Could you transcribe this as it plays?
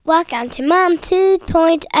Welcome to Mom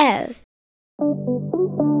 2.0.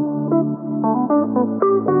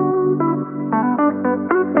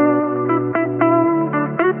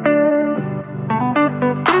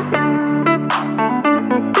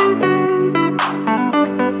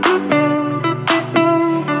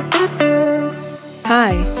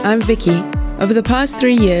 Hi, I'm Vicky. Over the past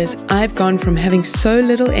 3 years, I've gone from having so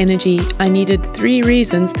little energy I needed 3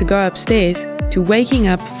 reasons to go upstairs to waking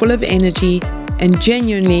up full of energy and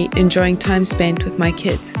genuinely enjoying time spent with my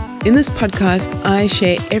kids. In this podcast, I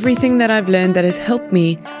share everything that I've learned that has helped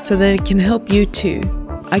me so that it can help you too.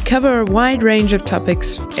 I cover a wide range of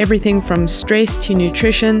topics, everything from stress to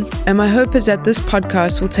nutrition, and my hope is that this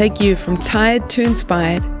podcast will take you from tired to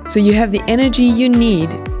inspired so you have the energy you need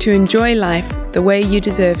to enjoy life the way you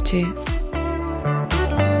deserve to.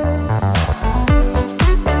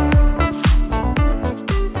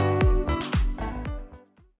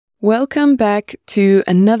 Welcome back to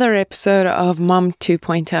another episode of Mom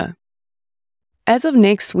 2.0. As of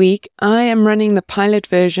next week, I am running the pilot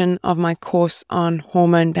version of my course on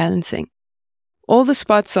hormone balancing. All the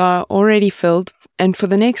spots are already filled, and for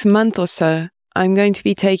the next month or so, I'm going to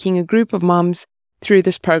be taking a group of moms through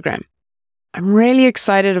this program. I'm really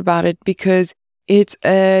excited about it because it's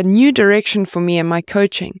a new direction for me and my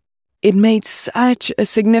coaching. It made such a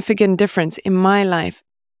significant difference in my life.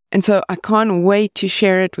 And so I can't wait to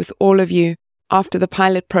share it with all of you after the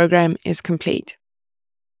pilot program is complete.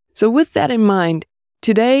 So with that in mind,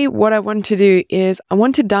 today what I want to do is I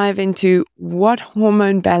want to dive into what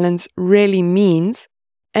hormone balance really means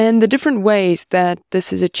and the different ways that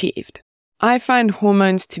this is achieved. I find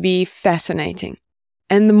hormones to be fascinating.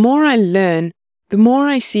 And the more I learn, the more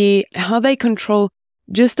I see how they control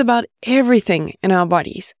just about everything in our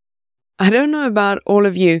bodies. I don't know about all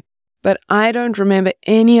of you, but I don't remember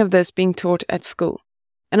any of this being taught at school.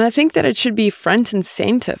 And I think that it should be front and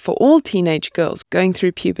center for all teenage girls going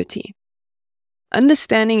through puberty.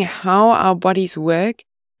 Understanding how our bodies work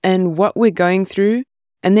and what we're going through,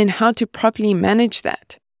 and then how to properly manage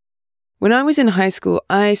that. When I was in high school,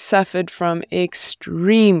 I suffered from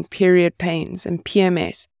extreme period pains and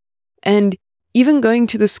PMS. And even going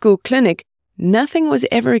to the school clinic, nothing was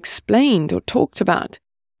ever explained or talked about.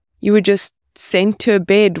 You were just sent to a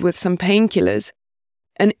bed with some painkillers.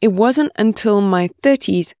 And it wasn't until my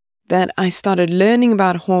 30s that I started learning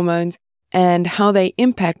about hormones and how they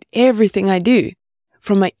impact everything I do,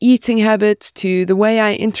 from my eating habits to the way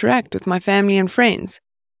I interact with my family and friends.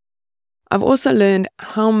 I've also learned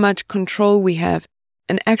how much control we have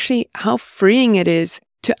and actually how freeing it is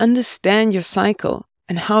to understand your cycle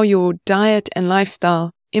and how your diet and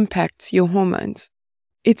lifestyle impacts your hormones.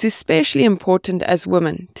 It's especially important as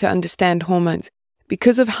women to understand hormones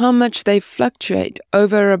because of how much they fluctuate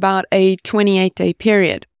over about a 28-day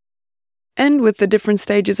period. And with the different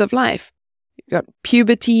stages of life. You've got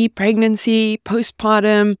puberty, pregnancy,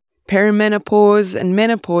 postpartum, perimenopause, and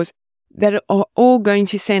menopause that are all going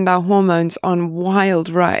to send our hormones on wild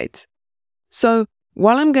rides. So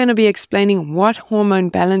while I'm going to be explaining what hormone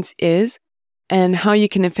balance is and how you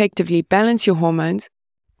can effectively balance your hormones,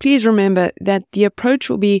 please remember that the approach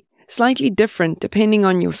will be slightly different depending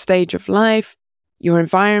on your stage of life, your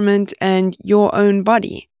environment, and your own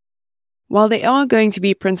body. While there are going to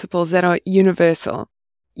be principles that are universal,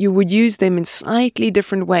 you would use them in slightly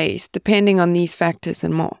different ways depending on these factors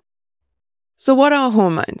and more. So what are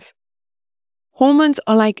hormones? Hormones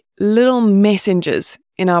are like little messengers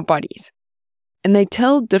in our bodies, and they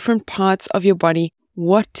tell different parts of your body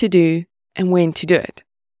what to do and when to do it.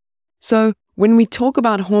 So when we talk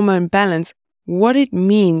about hormone balance, what it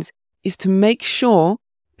means is to make sure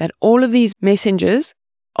that all of these messengers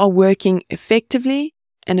are working effectively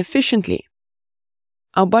and efficiently.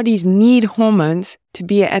 Our bodies need hormones to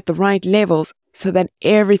be at the right levels so that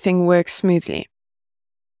everything works smoothly.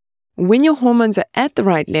 When your hormones are at the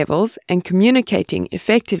right levels and communicating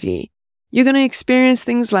effectively, you're going to experience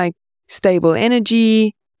things like stable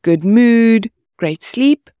energy, good mood, great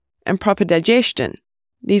sleep, and proper digestion.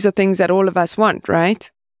 These are things that all of us want,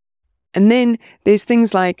 right? And then there's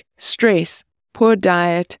things like stress, poor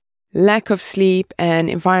diet, lack of sleep, and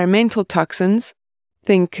environmental toxins.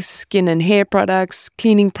 Think skin and hair products,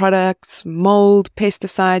 cleaning products, mold,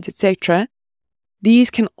 pesticides, etc.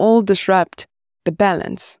 These can all disrupt the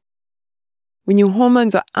balance. When your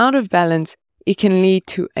hormones are out of balance, it can lead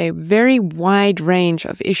to a very wide range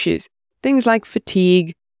of issues. Things like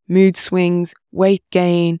fatigue, mood swings, weight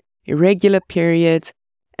gain, irregular periods,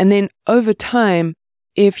 and then over time,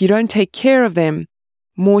 if you don't take care of them,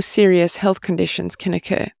 more serious health conditions can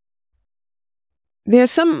occur. There are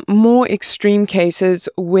some more extreme cases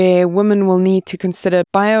where women will need to consider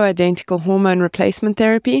bioidentical hormone replacement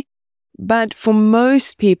therapy, but for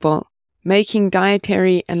most people, making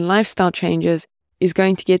dietary and lifestyle changes is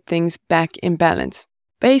going to get things back in balance.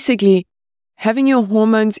 Basically, having your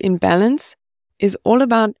hormones in balance is all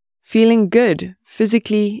about feeling good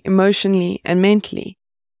physically, emotionally, and mentally.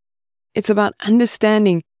 It's about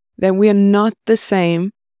understanding that we are not the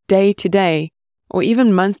same day to day or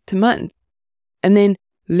even month to month, and then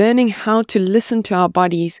learning how to listen to our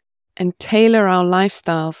bodies and tailor our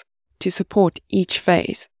lifestyles to support each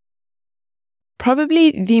phase.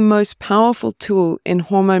 Probably the most powerful tool in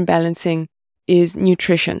hormone balancing is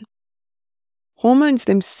nutrition. Hormones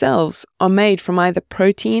themselves are made from either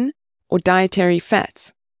protein or dietary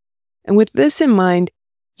fats. And with this in mind,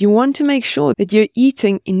 you want to make sure that you're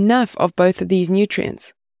eating enough of both of these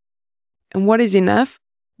nutrients. And what is enough?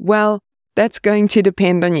 Well, that's going to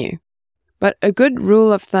depend on you. But a good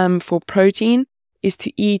rule of thumb for protein is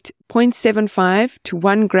to eat 0.75 to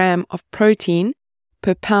 1 gram of protein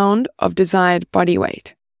per pound of desired body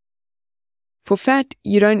weight. For fat,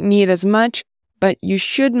 you don't need as much, but you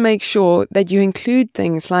should make sure that you include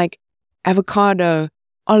things like avocado,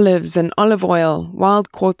 olives and olive oil,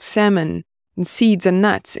 wild-caught salmon, and seeds and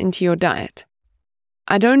nuts into your diet.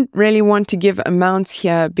 I don't really want to give amounts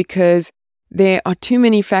here because there are too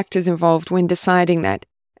many factors involved when deciding that,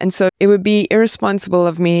 and so it would be irresponsible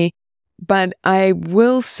of me, but I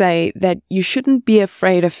will say that you shouldn't be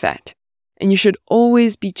afraid of fat, and you should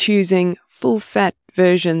always be choosing full-fat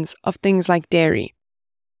versions of things like dairy.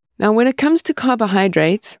 Now, when it comes to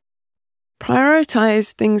carbohydrates,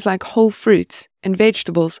 prioritize things like whole fruits and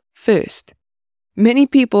vegetables first. Many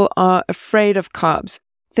people are afraid of carbs,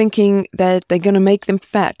 thinking that they're going to make them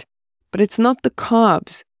fat, but it's not the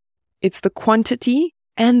carbs. It's the quantity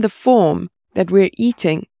and the form that we're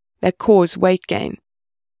eating that cause weight gain.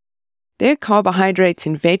 There are carbohydrates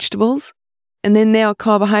in vegetables, and then there are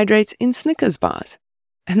carbohydrates in Snickers bars,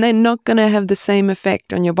 and they're not going to have the same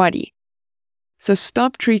effect on your body. So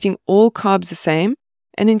stop treating all carbs the same,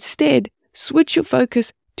 and instead switch your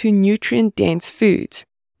focus to nutrient-dense foods,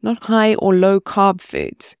 not high or low carb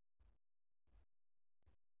foods.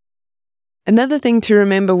 Another thing to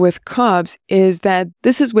remember with carbs is that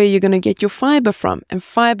this is where you're going to get your fiber from, and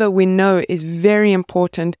fiber we know is very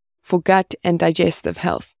important for gut and digestive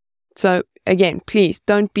health. So again, please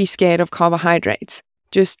don't be scared of carbohydrates.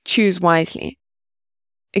 Just choose wisely.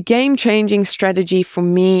 A game-changing strategy for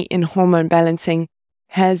me in hormone balancing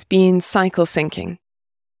has been cycle syncing.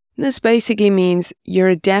 This basically means you're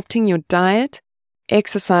adapting your diet,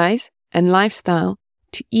 exercise, and lifestyle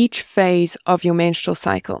to each phase of your menstrual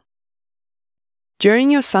cycle.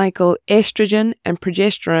 During your cycle, estrogen and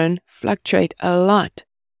progesterone fluctuate a lot.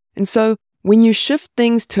 And so when you shift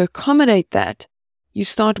things to accommodate that, you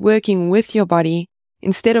start working with your body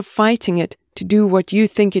instead of fighting it to do what you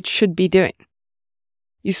think it should be doing.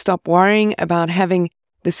 You stop worrying about having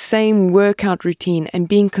the same workout routine and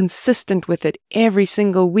being consistent with it every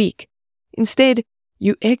single week. Instead,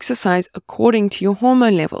 you exercise according to your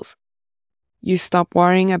hormone levels. You stop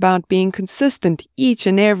worrying about being consistent each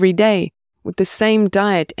and every day with the same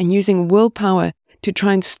diet and using willpower to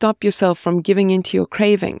try and stop yourself from giving into your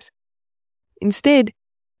cravings. Instead,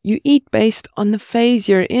 you eat based on the phase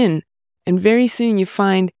you're in, and very soon you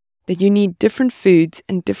find that you need different foods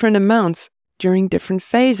and different amounts during different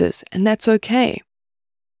phases, and that's okay.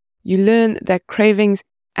 You learn that cravings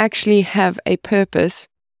actually have a purpose,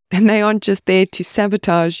 and they aren't just there to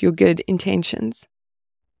sabotage your good intentions.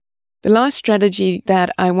 The last strategy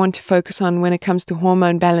that I want to focus on when it comes to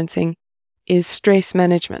hormone balancing is stress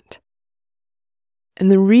management. And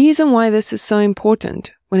the reason why this is so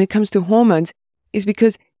important when it comes to hormones is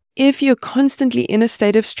because if you're constantly in a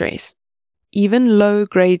state of stress, even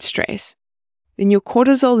low-grade stress, then your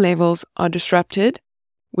cortisol levels are disrupted,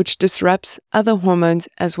 which disrupts other hormones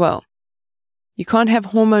as well. You can't have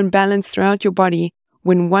hormone balance throughout your body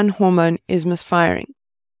when one hormone is misfiring.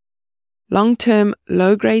 Long-term,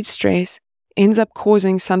 low-grade stress ends up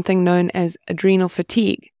causing something known as adrenal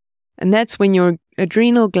fatigue, and that's when your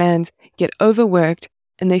adrenal glands get overworked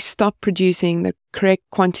and they stop producing the correct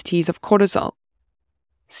quantities of cortisol.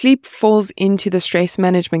 Sleep falls into the stress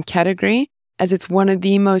management category as it's one of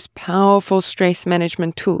the most powerful stress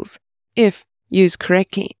management tools, if used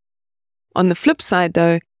correctly. On the flip side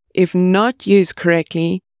though, if not used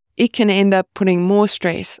correctly, it can end up putting more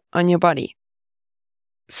stress on your body.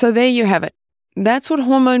 So there you have it. That's what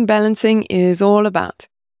hormone balancing is all about,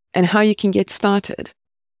 and how you can get started.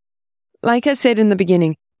 Like I said in the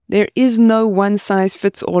beginning, there is no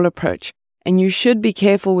one-size-fits-all approach, and you should be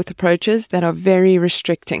careful with approaches that are very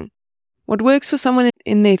restricting. What works for someone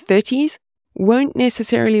in their 30s won't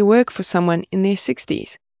necessarily work for someone in their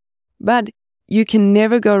 60s. But you can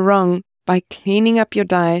never go wrong by cleaning up your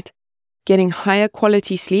diet, getting higher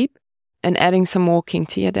quality sleep, and adding some walking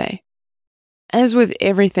to your day. As with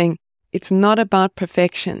everything, it's not about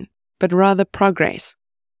perfection, but rather progress.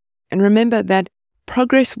 And remember that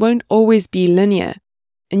progress won't always be linear,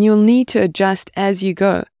 and you'll need to adjust as you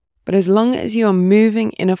go. But as long as you are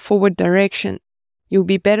moving in a forward direction, you'll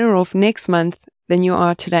be better off next month than you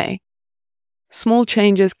are today. Small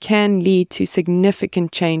changes can lead to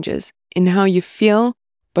significant changes in how you feel,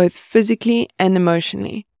 both physically and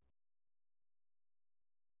emotionally.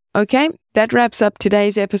 Okay, that wraps up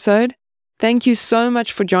today's episode. Thank you so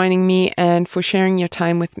much for joining me and for sharing your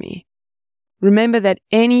time with me. Remember that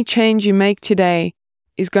any change you make today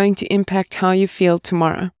is going to impact how you feel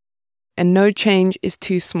tomorrow, and no change is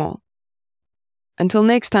too small. Until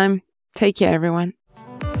next time, take care, everyone.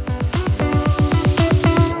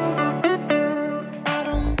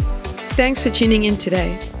 Thanks for tuning in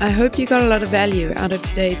today. I hope you got a lot of value out of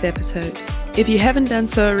today's episode. If you haven't done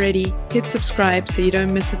so already, hit subscribe so you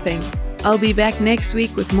don't miss a thing. I'll be back next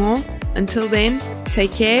week with more. Until then,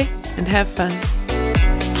 take care and have fun.